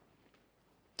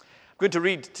I'm going to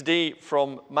read today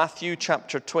from Matthew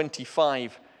chapter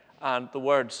 25, and the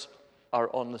words are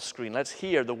on the screen. Let's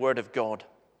hear the word of God.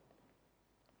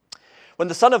 When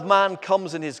the Son of Man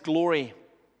comes in his glory,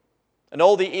 and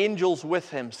all the angels with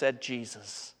him, said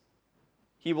Jesus,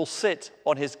 he will sit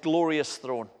on his glorious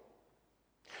throne.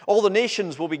 All the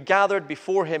nations will be gathered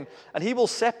before him, and he will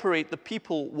separate the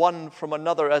people one from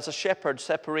another as a shepherd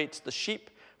separates the sheep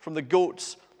from the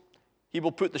goats. He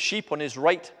will put the sheep on his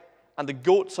right and the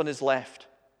goats on his left.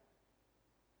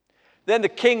 Then the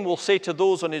king will say to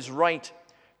those on his right,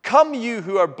 "Come, you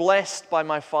who are blessed by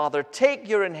my Father, take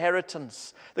your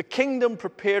inheritance, the kingdom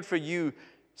prepared for you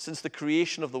since the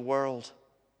creation of the world.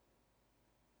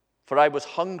 For I was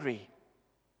hungry,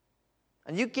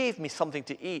 and you gave me something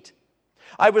to eat.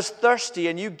 I was thirsty,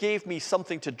 and you gave me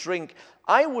something to drink.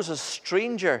 I was a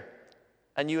stranger,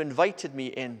 and you invited me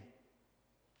in.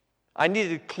 I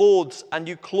needed clothes, and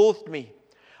you clothed me.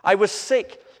 I was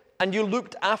sick, and you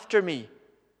looked after me.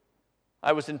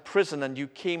 I was in prison, and you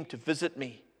came to visit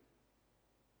me."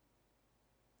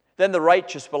 Then the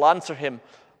righteous will answer him,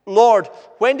 "Lord,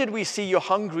 when did we see you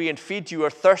hungry and feed you,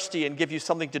 or thirsty and give you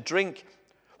something to drink?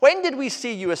 When did we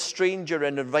see you a stranger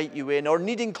and invite you in, or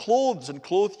needing clothes and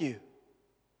clothe you?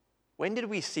 When did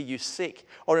we see you sick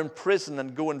or in prison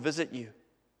and go and visit you?"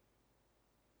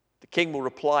 The king will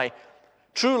reply,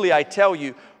 "Truly I tell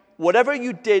you, whatever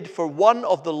you did for one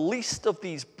of the least of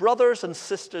these brothers and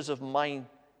sisters of mine,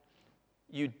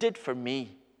 you did for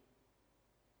me."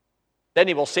 Then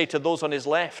he will say to those on his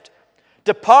left,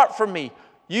 "Depart from me,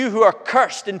 you who are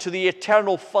cursed, into the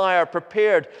eternal fire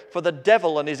prepared for the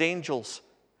devil and his angels.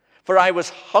 For I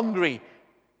was hungry,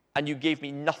 and you gave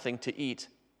me nothing to eat.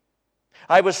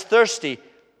 I was thirsty,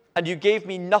 and you gave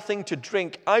me nothing to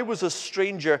drink. I was a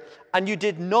stranger, and you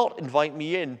did not invite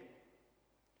me in.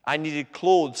 I needed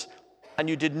clothes, and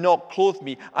you did not clothe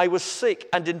me. I was sick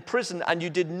and in prison, and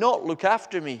you did not look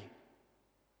after me."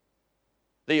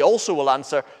 They also will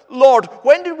answer, "Lord,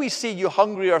 when did we see you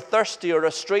hungry or thirsty or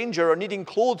a stranger or needing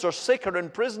clothes or sick or in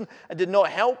prison and did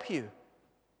not help you?"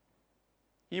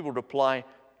 He will reply,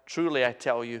 "Truly I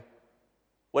tell you,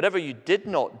 whatever you did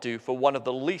not do for one of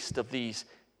the least of these,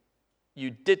 you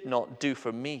did not do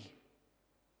for me."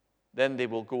 Then they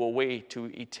will go away to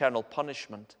eternal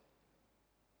punishment,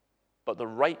 but the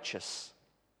righteous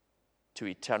to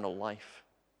eternal life.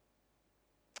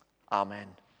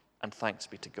 Amen, and thanks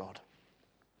be to God.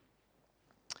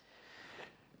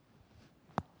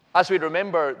 As we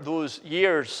remember those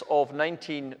years of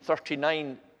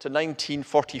 1939 to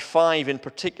 1945 in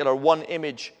particular, one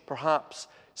image perhaps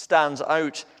stands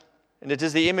out, and it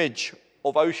is the image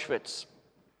of Auschwitz.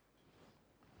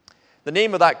 The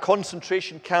name of that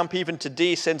concentration camp even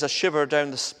today sends a shiver down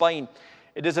the spine.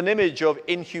 It is an image of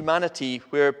inhumanity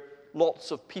where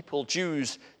lots of people,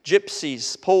 Jews,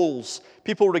 Gypsies, Poles,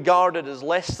 people regarded as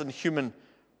less than human,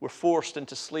 were forced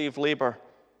into slave labor.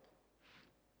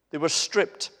 They were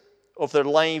stripped of their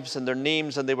lives and their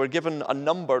names, and they were given a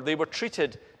number. They were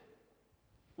treated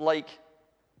like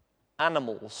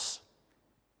animals,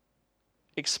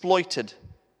 exploited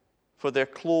for their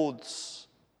clothes,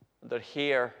 their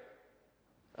hair,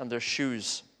 and their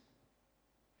shoes.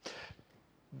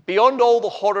 Beyond all the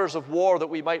horrors of war that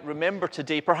we might remember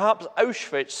today, perhaps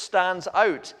Auschwitz stands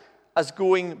out as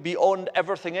going beyond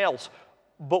everything else.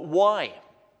 But why?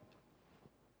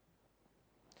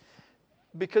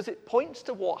 Because it points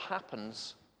to what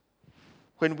happens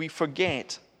when we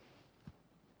forget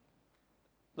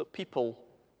that people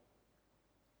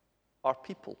are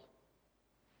people.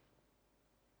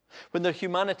 When their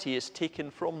humanity is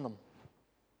taken from them.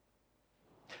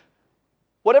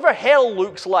 Whatever hell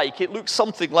looks like, it looks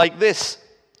something like this,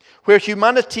 where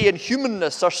humanity and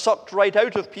humanness are sucked right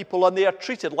out of people and they are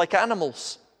treated like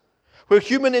animals, where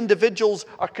human individuals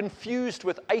are confused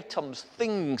with items,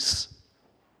 things.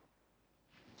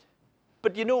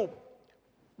 But you know,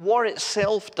 war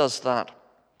itself does that.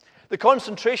 The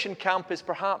concentration camp is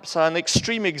perhaps an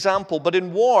extreme example, but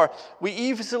in war, we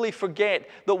easily forget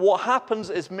that what happens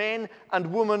is men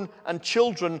and women and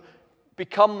children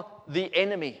become the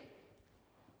enemy.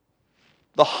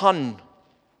 The Hun,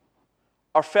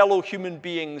 our fellow human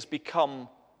beings, become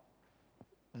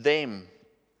them.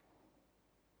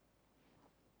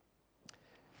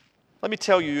 Let me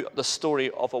tell you the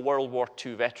story of a World War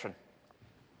II veteran.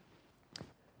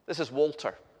 This is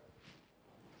Walter.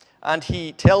 And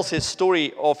he tells his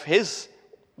story of his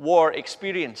war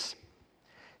experience.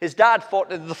 His dad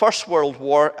fought in the First World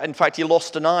War. In fact, he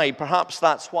lost an eye. Perhaps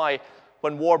that's why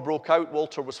when war broke out,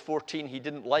 Walter was 14. He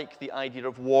didn't like the idea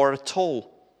of war at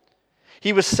all.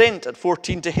 He was sent at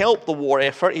 14 to help the war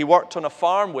effort. He worked on a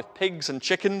farm with pigs and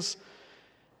chickens.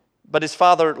 But his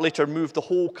father later moved the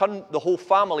whole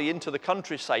family into the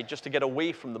countryside just to get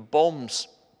away from the bombs.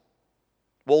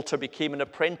 Walter became an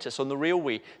apprentice on the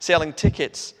railway, selling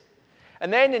tickets.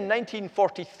 And then in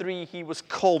 1943, he was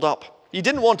called up. He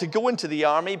didn't want to go into the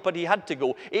army, but he had to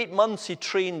go. 8 months he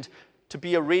trained to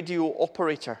be a radio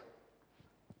operator.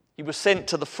 He was sent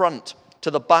to the front,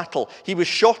 to the battle. He was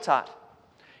shot at.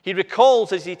 He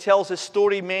recalls, as he tells his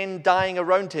story, men dying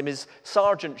around him. His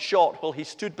sergeant shot while he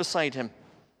stood beside him.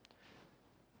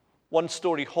 One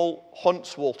story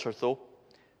haunts Walter, though.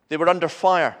 They were under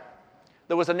fire.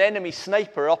 There was an enemy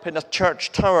sniper up in a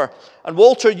church tower, and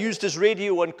Walter used his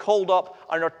radio and called up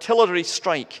an artillery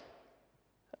strike.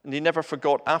 And he never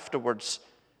forgot afterwards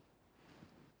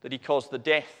that he caused the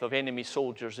death of enemy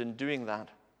soldiers in doing that.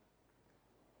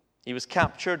 He was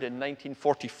captured in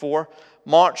 1944,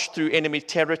 marched through enemy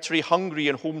territory, hungry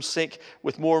and homesick,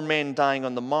 with more men dying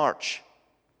on the march.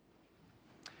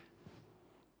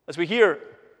 As we hear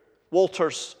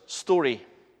Walter's story,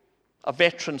 a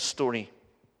veteran's story,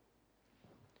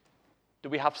 do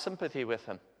we have sympathy with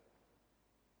him?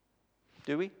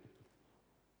 Do we?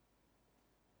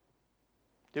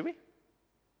 Do we?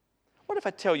 What if I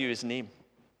tell you his name?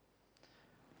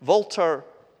 Walter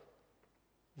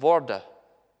Vorda.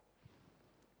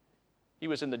 He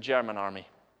was in the German army.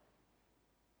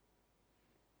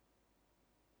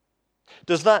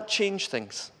 Does that change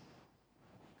things?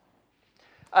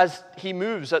 As he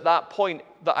moves at that point,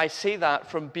 that I say that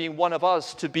from being one of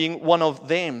us to being one of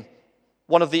them,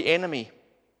 one of the enemy.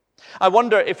 I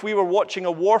wonder if we were watching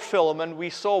a war film and we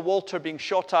saw Walter being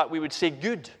shot at, we would say,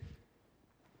 good.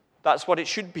 That's what it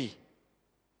should be.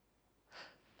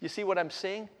 You see what I'm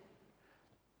saying?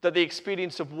 That the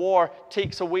experience of war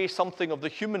takes away something of the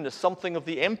humanness, something of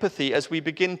the empathy, as we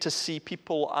begin to see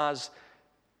people as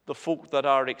the folk that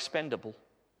are expendable.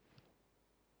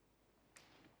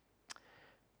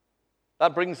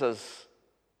 That brings us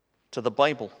to the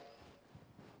Bible.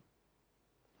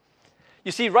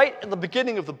 You see, right at the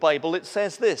beginning of the Bible, it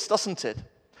says this, doesn't it?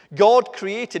 God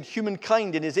created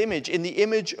humankind in his image. In the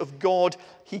image of God,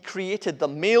 he created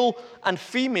them. Male and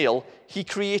female, he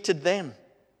created them.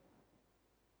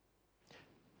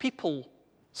 People,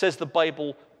 says the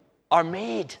Bible, are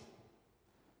made,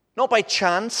 not by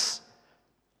chance,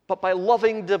 but by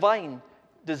loving divine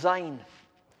design.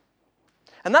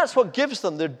 And that's what gives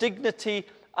them their dignity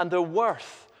and their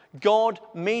worth. God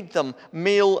made them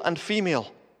male and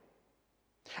female.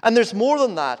 And there's more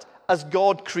than that as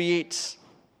God creates.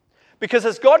 Because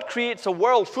as God creates a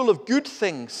world full of good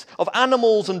things, of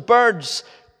animals and birds,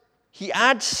 he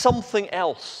adds something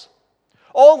else.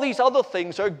 All these other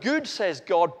things are good, says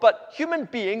God, but human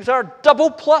beings are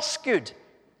double plus good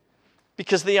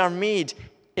because they are made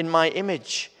in my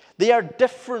image. They are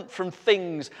different from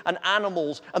things and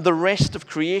animals and the rest of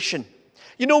creation.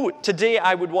 You know, today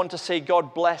I would want to say,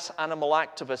 God bless animal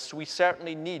activists. We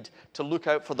certainly need to look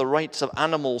out for the rights of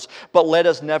animals, but let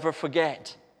us never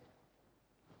forget,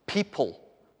 people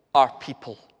are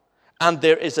people, and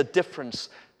there is a difference,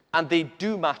 and they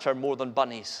do matter more than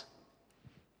bunnies.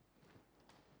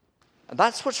 And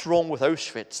that's what's wrong with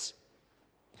Auschwitz.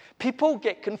 People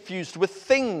get confused with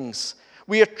things.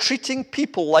 We are treating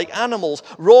people like animals,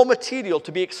 raw material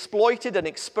to be exploited and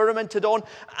experimented on,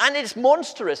 and it's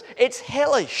monstrous. It's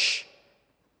hellish.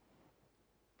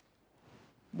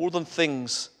 More than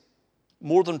things,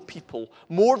 more than people,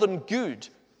 more than good,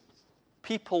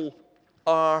 people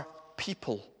are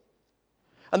people.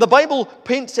 And the Bible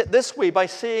paints it this way by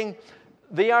saying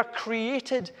they are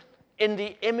created in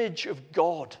the image of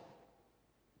God.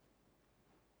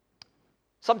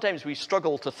 Sometimes we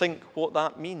struggle to think what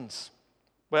that means.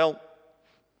 Well,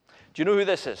 do you know who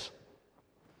this is?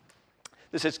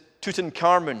 This is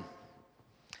Tutankhamun.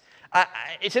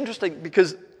 It's interesting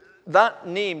because that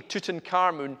name,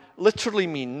 Tutankhamun, literally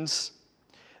means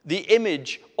the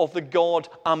image of the god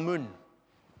Amun.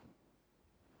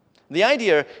 The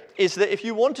idea is that if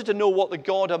you wanted to know what the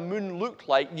god Amun looked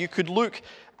like, you could look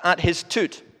at his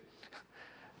Tut,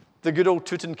 the good old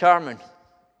Tutankhamun.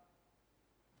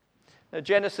 Now,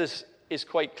 Genesis is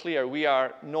quite clear. We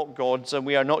are not gods, and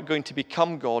we are not going to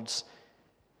become gods.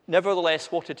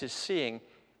 Nevertheless, what it is saying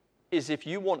is if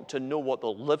you want to know what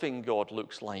the living God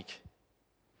looks like,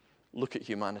 look at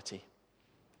humanity.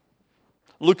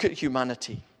 Look at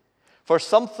humanity. For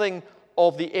something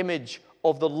of the image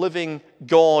of the living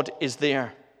God is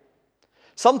there.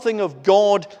 Something of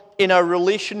God in our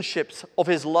relationships, of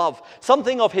his love.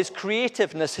 Something of his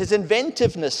creativeness, his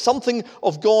inventiveness. Something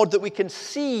of God that we can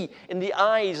see in the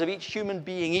eyes of each human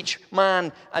being, each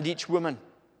man and each woman.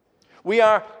 We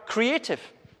are creative.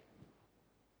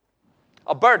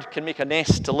 A bird can make a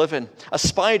nest to live in. A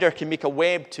spider can make a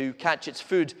web to catch its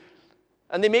food.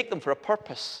 And they make them for a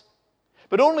purpose.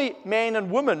 But only men and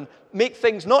women make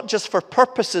things not just for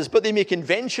purposes, but they make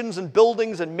inventions and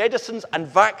buildings and medicines and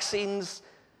vaccines.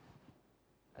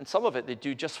 And some of it they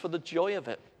do just for the joy of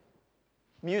it.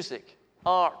 Music,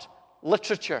 art,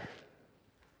 literature.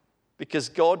 Because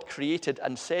God created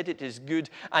and said it is good,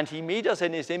 and he made us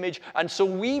in his image, and so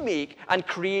we make and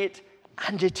create,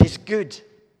 and it is good.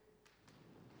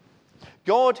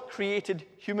 God created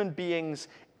human beings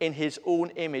in his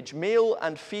own image. Male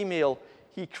and female,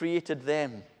 he created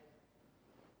them.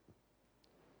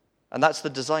 And that's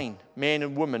the design. Men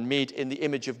and women made in the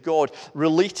image of God,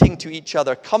 relating to each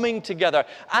other, coming together,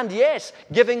 and yes,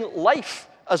 giving life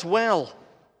as well.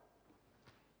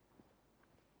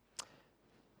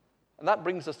 And that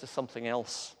brings us to something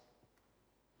else.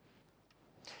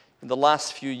 In the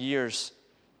last few years,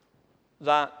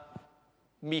 that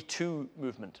Me Too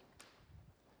movement,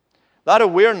 that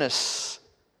awareness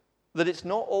that it's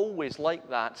not always like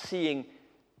that, seeing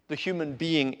the human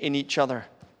being in each other.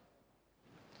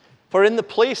 For in the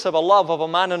place of a love of a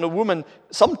man and a woman,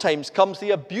 sometimes comes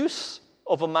the abuse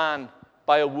of a man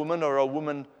by a woman or a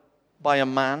woman by a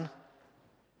man.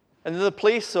 And in the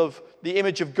place of the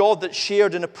image of God that's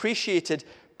shared and appreciated,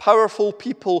 powerful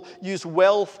people use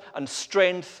wealth and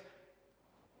strength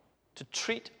to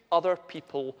treat other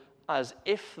people as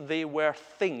if they were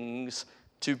things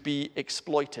to be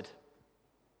exploited.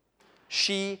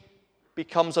 She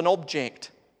becomes an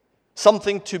object,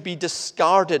 something to be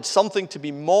discarded, something to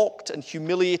be mocked and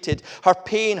humiliated. Her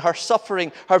pain, her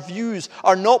suffering, her views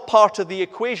are not part of the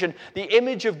equation. The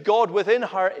image of God within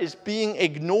her is being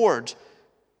ignored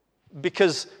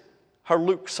because her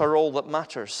looks are all that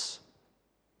matters.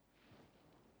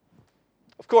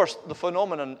 Of course, the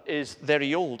phenomenon is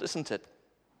very old, isn't it?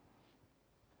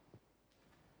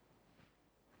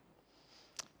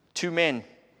 Two men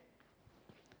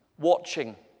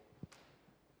watching,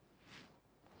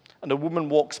 and a woman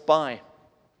walks by,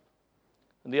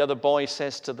 and the other boy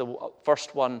says to the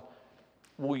first one,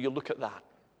 "Will you look at that?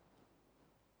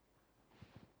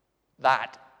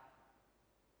 That.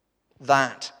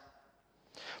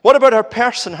 What about her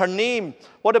person, her name?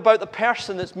 What about the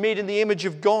person that's made in the image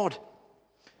of God?"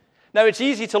 Now, it's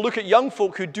easy to look at young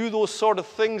folk who do those sort of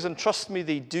things, and trust me,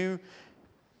 they do.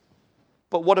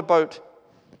 But what about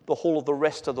the whole of the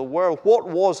rest of the world? What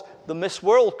was the Miss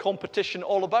World competition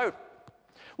all about?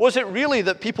 Was it really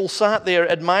that people sat there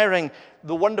admiring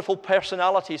the wonderful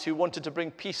personalities who wanted to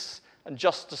bring peace and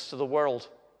justice to the world?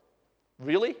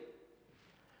 Really?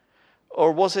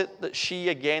 Or was it that she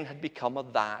again had become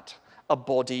a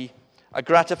body, a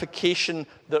gratification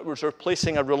that was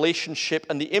replacing a relationship,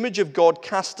 and the image of God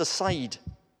cast aside?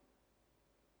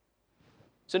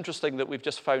 It's interesting that we've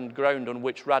just found ground on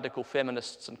which radical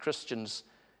feminists and Christians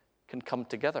can come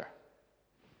together.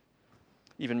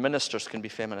 Even ministers can be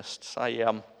feminists. I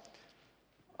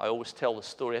always tell the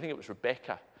story. I think it was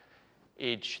Rebecca,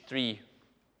 age 3,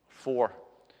 4,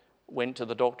 went to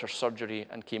the doctor's surgery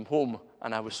and came home,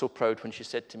 and I was so proud when she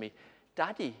said to me,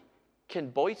 "Daddy, can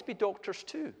boys be doctors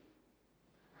too?"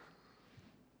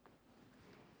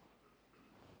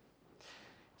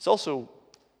 It's also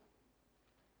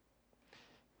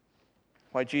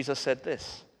why Jesus said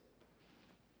this: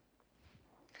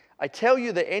 "I tell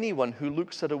you that anyone who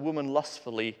looks at a woman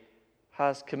lustfully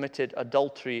has committed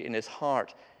adultery in his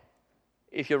heart.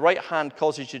 If your right hand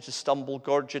causes you to stumble,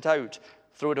 gorge it out,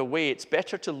 throw it away. It's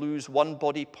better to lose one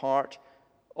body part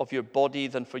of your body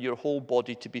than for your whole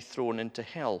body to be thrown into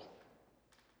hell."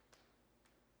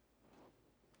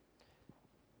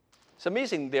 It's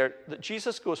amazing there that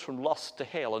Jesus goes from lust to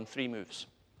hell in 3 moves.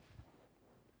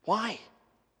 Why?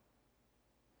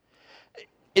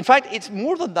 In fact, it's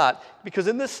more than that, because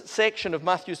in this section of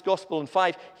Matthew's Gospel in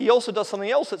 5, he also does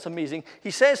something else that's amazing. He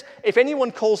says, if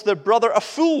anyone calls their brother a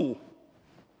fool,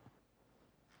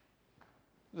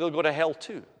 they'll go to hell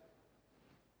too.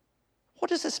 What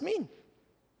does this mean?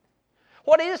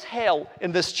 What is hell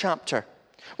in this chapter?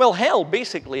 Well, hell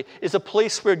basically is a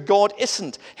place where God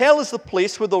isn't. Hell is the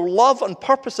place where the love and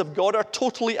purpose of God are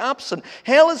totally absent.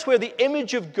 Hell is where the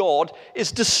image of God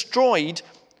is destroyed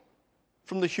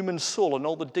from the human soul and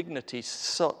all the dignity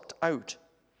sucked out.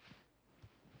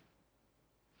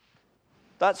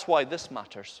 That's why this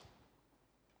matters.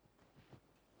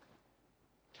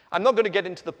 I'm not going to get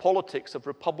into the politics of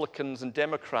Republicans and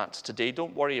Democrats today.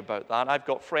 Don't worry about that. I've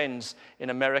got friends in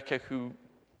America who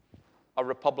are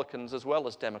Republicans as well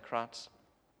as Democrats.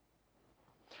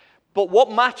 But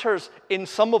what matters in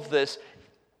some of this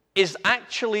is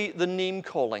actually the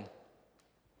name-calling,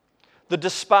 the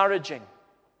disparaging,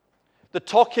 The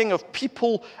talking of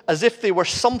people as if they were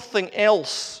something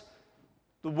else.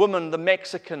 The woman, the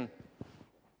Mexican,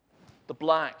 the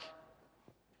black.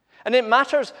 And it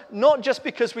matters not just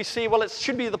because we say, well, it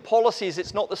should be the policies,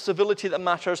 it's not the civility that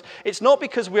matters. It's not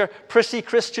because we're prissy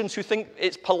Christians who think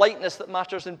it's politeness that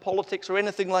matters in politics or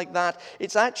anything like that.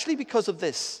 It's actually because of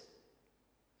this.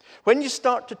 When you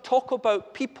start to talk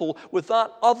about people with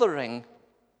that othering,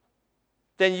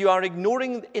 then you are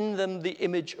ignoring in them the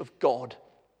image of God,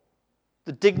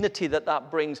 the dignity that that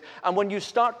brings. And when you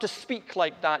start to speak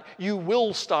like that, you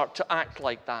will start to act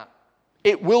like that.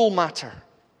 It will matter.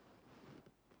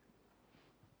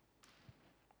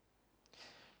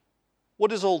 What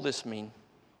does all this mean?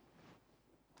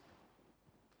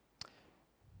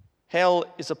 Hell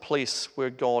is a place where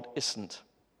God isn't.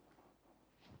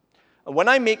 And when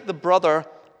I make the brother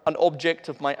an object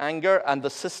of my anger and the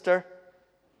sister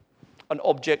an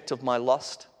object of my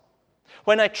lust,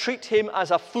 when I treat him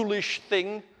as a foolish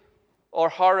thing or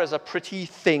her as a pretty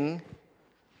thing,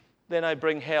 then I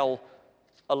bring hell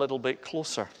a little bit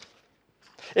closer.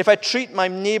 If I treat my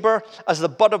neighbor as the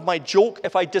butt of my joke,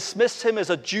 if I dismiss him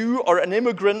as a Jew or an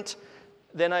immigrant,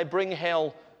 then I bring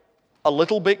hell a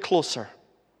little bit closer,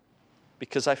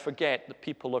 because I forget that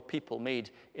people are people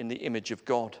made in the image of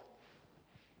God.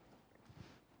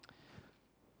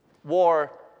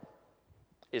 War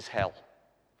is hell.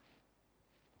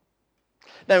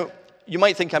 Now, you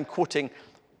might think I'm quoting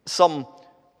some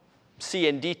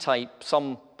CND type,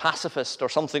 some pacifist or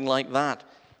something like that.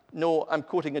 No, I'm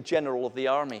quoting a general of the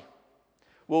army,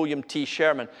 William T.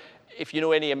 Sherman. If you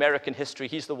know any American history,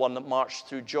 he's the one that marched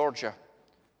through Georgia.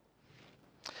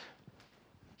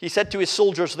 He said to his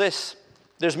soldiers this: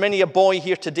 "There's many a boy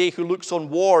here today who looks on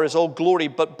war as all glory,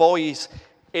 but boys,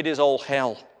 it is all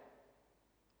hell."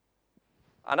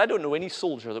 And I don't know any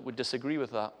soldier that would disagree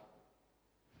with that.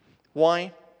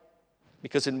 Why?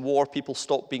 Because in war, people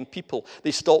stop being people.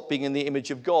 They stop being in the image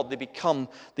of God. They become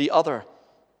the other.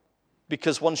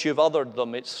 Because once you've othered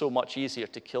them, it's so much easier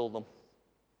to kill them.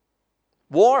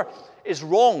 War is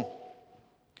wrong.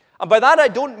 And by that, I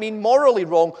don't mean morally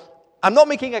wrong. I'm not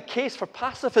making a case for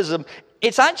pacifism.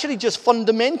 It's actually just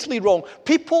fundamentally wrong.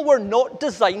 People were not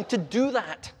designed to do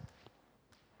that.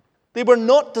 They were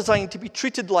not designed to be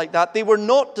treated like that. They were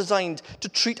not designed to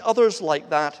treat others like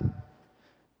that.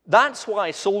 That's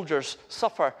why soldiers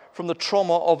suffer from the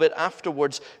trauma of it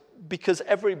afterwards, because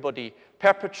everybody,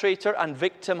 perpetrator and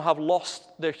victim, have lost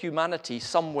their humanity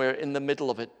somewhere in the middle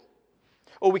of it.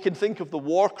 Or we can think of the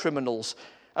war criminals,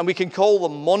 and we can call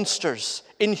them monsters,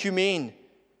 inhumane.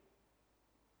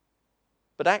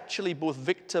 But actually, both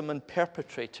victim and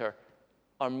perpetrator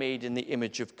are made in the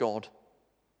image of God.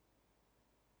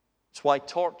 It's why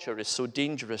torture is so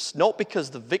dangerous, not because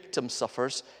the victim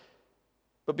suffers,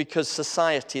 but because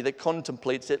society that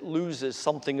contemplates it loses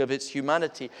something of its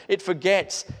humanity. It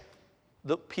forgets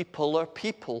that people are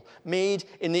people made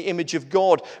in the image of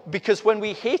God. Because when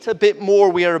we hate a bit more,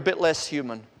 we are a bit less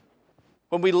human.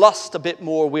 When we lust a bit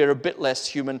more, we are a bit less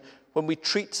human. When we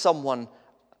treat someone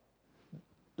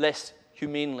less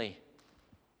humanely,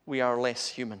 we are less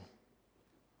human.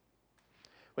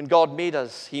 When God made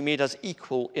us, He made us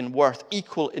equal in worth,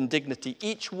 equal in dignity,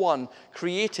 each one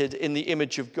created in the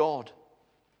image of God.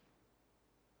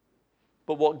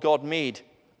 But what God made,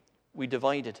 we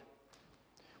divided.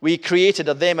 We created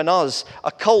a them and us,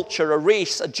 a culture, a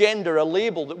race, a gender, a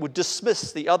label that would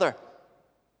dismiss the other.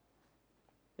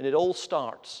 And it all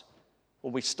starts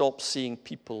when we stop seeing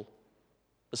people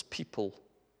as people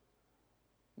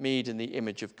made in the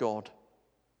image of God.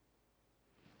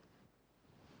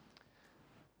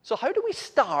 So how do we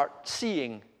start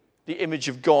seeing the image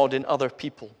of God in other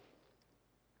people?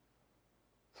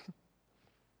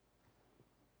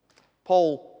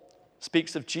 Paul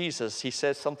speaks of Jesus. He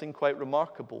says something quite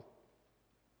remarkable.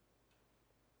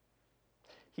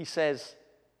 He says,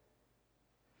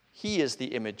 He is the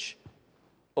image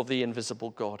of the invisible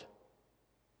God.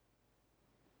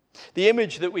 The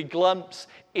image that we glimpse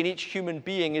in each human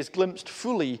being is glimpsed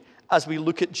fully as we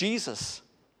look at Jesus.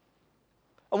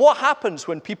 And what happens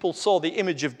when people saw the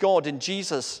image of God in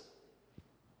Jesus?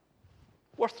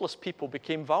 Worthless people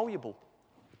became valuable.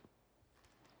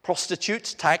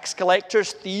 Prostitutes, tax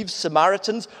collectors, thieves,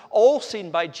 Samaritans, all seen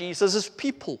by Jesus as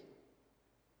people.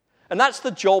 And that's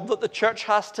the job that the church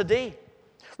has today,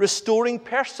 restoring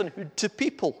personhood to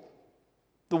people.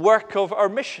 The work of our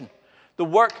mission, the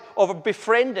work of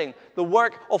befriending, the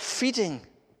work of feeding,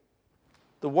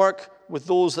 the work with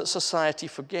those that society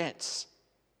forgets.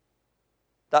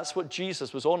 That's what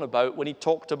Jesus was on about when He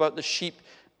talked about the sheep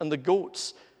and the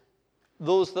goats.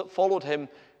 Those that followed Him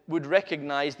would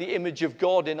recognize the image of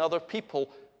God in other people,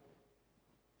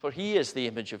 for He is the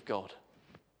image of God.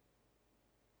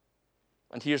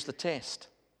 And here's the test.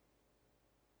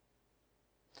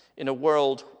 In a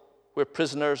world where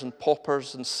prisoners and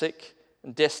paupers and sick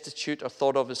and destitute are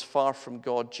thought of as far from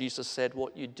God, Jesus said,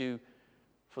 what you do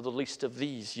for the least of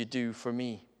these, you do for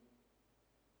me.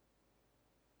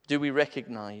 Do we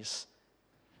recognize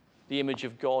the image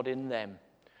of God in them?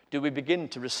 Do we begin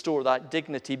to restore that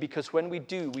dignity? Because when we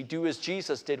do as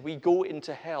Jesus did. We go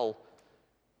into hell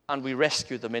and we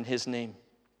rescue them in his name.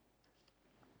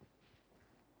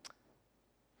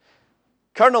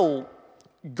 Colonel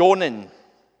Gonin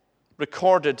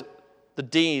recorded the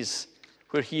days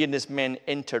where he and his men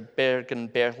entered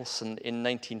Bergen-Belsen in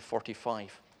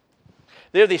 1945.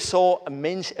 There they saw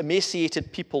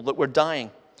emaciated people that were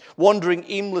dying, wandering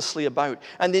aimlessly about,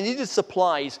 and they needed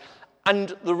supplies,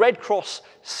 and the Red Cross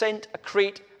sent a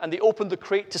crate, and they opened the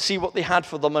crate to see what they had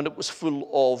for them, and it was full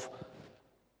of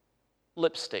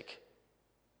lipstick.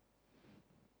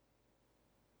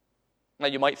 Now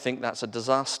you might think that's a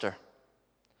disaster,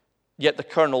 yet the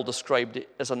colonel described it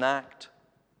as an act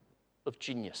of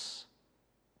genius.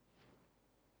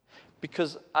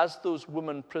 Because as those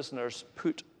women prisoners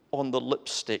put on the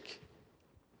lipstick,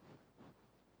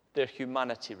 their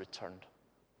humanity returned.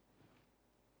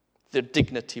 Their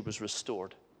dignity was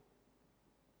restored.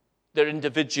 Their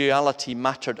individuality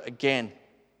mattered again.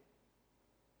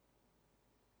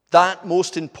 That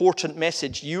most important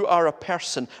message, you are a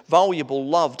person, valuable,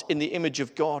 loved in the image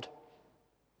of God.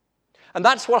 And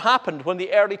that's what happened when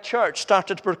the early church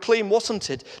started to proclaim, wasn't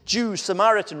it? Jew,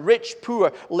 Samaritan, rich,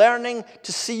 poor, learning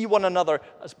to see one another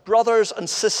as brothers and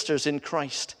sisters in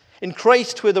Christ. In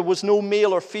Christ, where there was no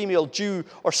male or female, Jew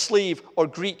or slave or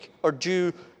Greek or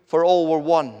Jew, for all were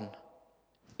one,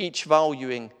 each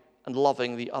valuing and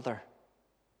loving the other.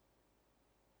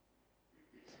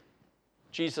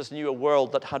 Jesus knew a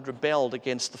world that had rebelled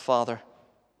against the Father.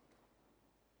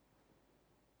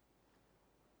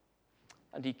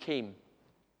 And he came.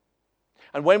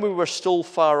 And when we were still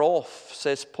far off,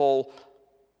 says Paul,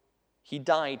 he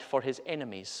died for his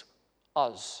enemies,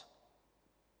 us.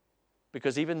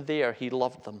 Because even there he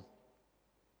loved them.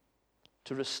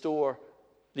 To restore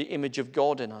the image of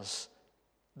God in us,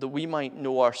 that we might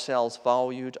know ourselves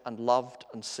valued and loved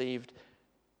and saved,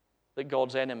 that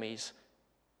God's enemies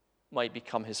might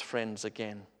become his friends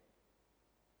again.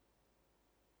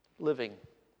 Living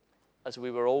as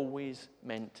we were always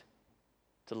meant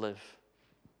to live.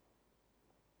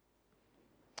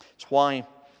 It's why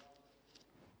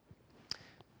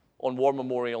on war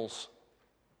memorials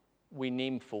we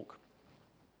name folk.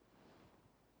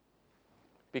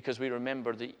 Because we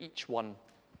remember that each one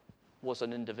was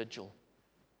an individual.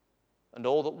 And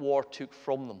all that war took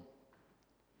from them,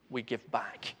 we give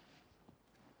back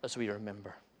as we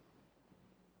remember.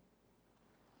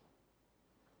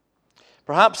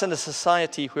 Perhaps in a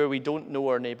society where we don't know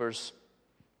our neighbors,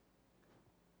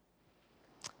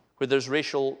 where there's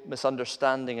racial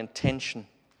misunderstanding and tension,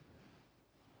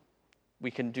 we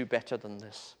can do better than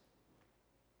this.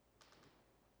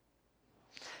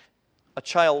 A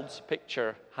child's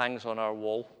picture hangs on our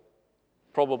wall.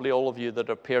 Probably all of you that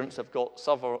are parents have got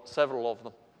several of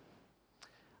them.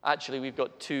 Actually, we've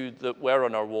got two that were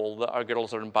on our wall that our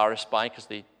girls are embarrassed by because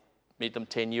they made them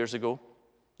 10 years ago.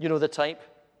 You know the type?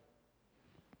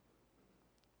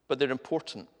 But they're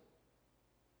important.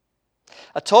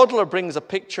 A toddler brings a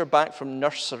picture back from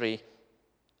nursery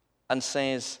and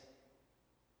says,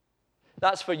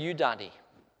 "That's for you, Daddy."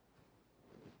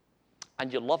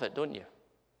 And you love it, don't you?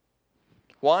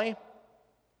 Why?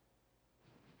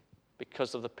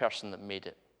 Because of the person that made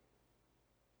it.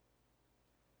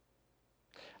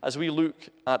 As we look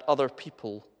at other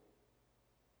people,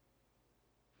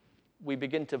 we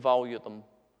begin to value them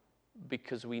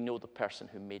because we know the person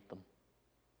who made them.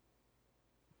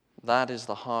 That is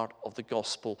the heart of the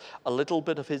gospel. A little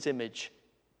bit of his image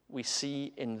we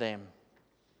see in them.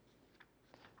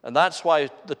 And that's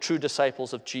why the true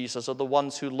disciples of Jesus are the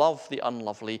ones who love the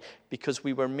unlovely, because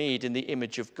we were made in the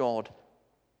image of God.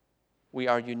 We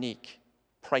are unique,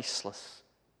 priceless.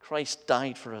 Christ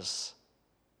died for us.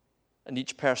 And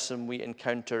each person we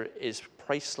encounter is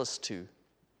priceless too,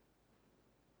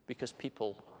 because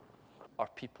people are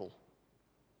people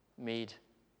made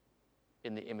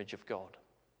in the image of God.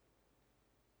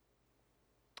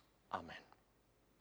 Amen.